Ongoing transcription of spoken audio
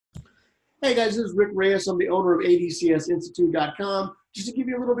Hey guys, this is Rick Reyes. I'm the owner of ADCSInstitute.com. Just to give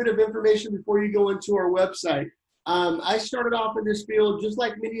you a little bit of information before you go into our website. I started off in this field just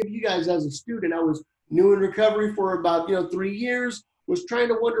like many of you guys as a student. I was new in recovery for about 3 years, was trying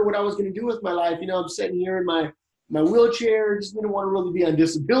to wonder what I was going to do with my life. I'm sitting here in my wheelchair, just didn't want to really be on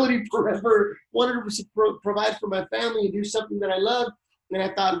disability forever, wanted to provide for my family and do something that I love. And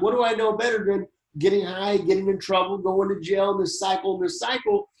I thought, what do I know better than getting high, getting in trouble, going to jail, and this cycle.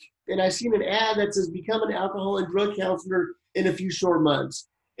 And I seen an ad that says become an alcohol and drug counselor in a few short months.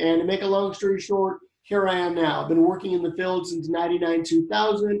 And to make a long story short, here I am now. I've been working in the field since 99,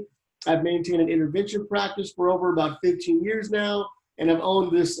 2000. I've maintained an intervention practice for over about 15 years now. And I've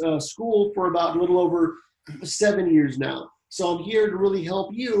owned this school for about a little over 7 years now. So I'm here to really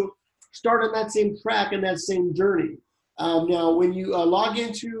help you start on that same track and that same journey. Now, when you log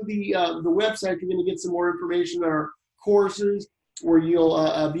into the website, you're going to get some more information on our courses, where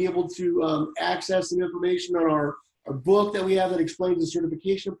you'll be able to access some information on our book that we have that explains the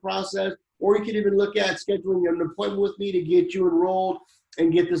certification process, or you can even look at scheduling an appointment with me to get you enrolled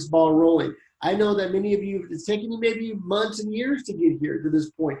and get this ball rolling. I know that many of you, it's taken you maybe months and years to get here to this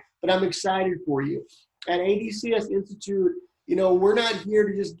point, but I'm excited for you. At ADCS Institute, we're not here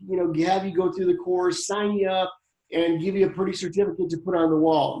to just, have you go through the course, sign you up, and give you a pretty certificate to put on the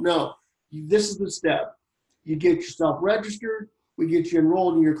wall. No, this is the step. You get yourself registered. We get you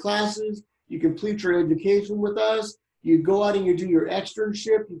enrolled in your classes. You complete your education with us. You go out and you do your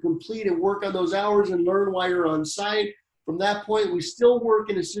externship. You complete and work on those hours and learn while you're on site. From that point, we still work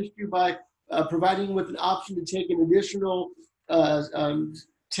and assist you by providing you with an option to take an additional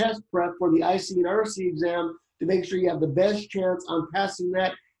test prep for the IC and RC exam to make sure you have the best chance on passing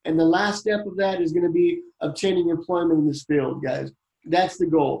that. And the last step of that is going to be obtaining employment in this field, guys. That's the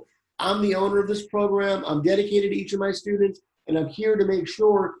goal. I'm the owner of this program. I'm dedicated to each of my students, and I'm here to make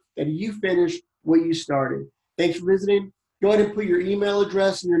sure that you finish what you started. Thanks for visiting. Go ahead and put your email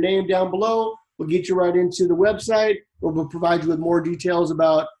address and your name down below. We'll get you right into the website, or we'll provide you with more details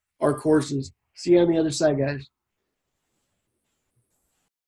about our courses. See you on the other side, guys.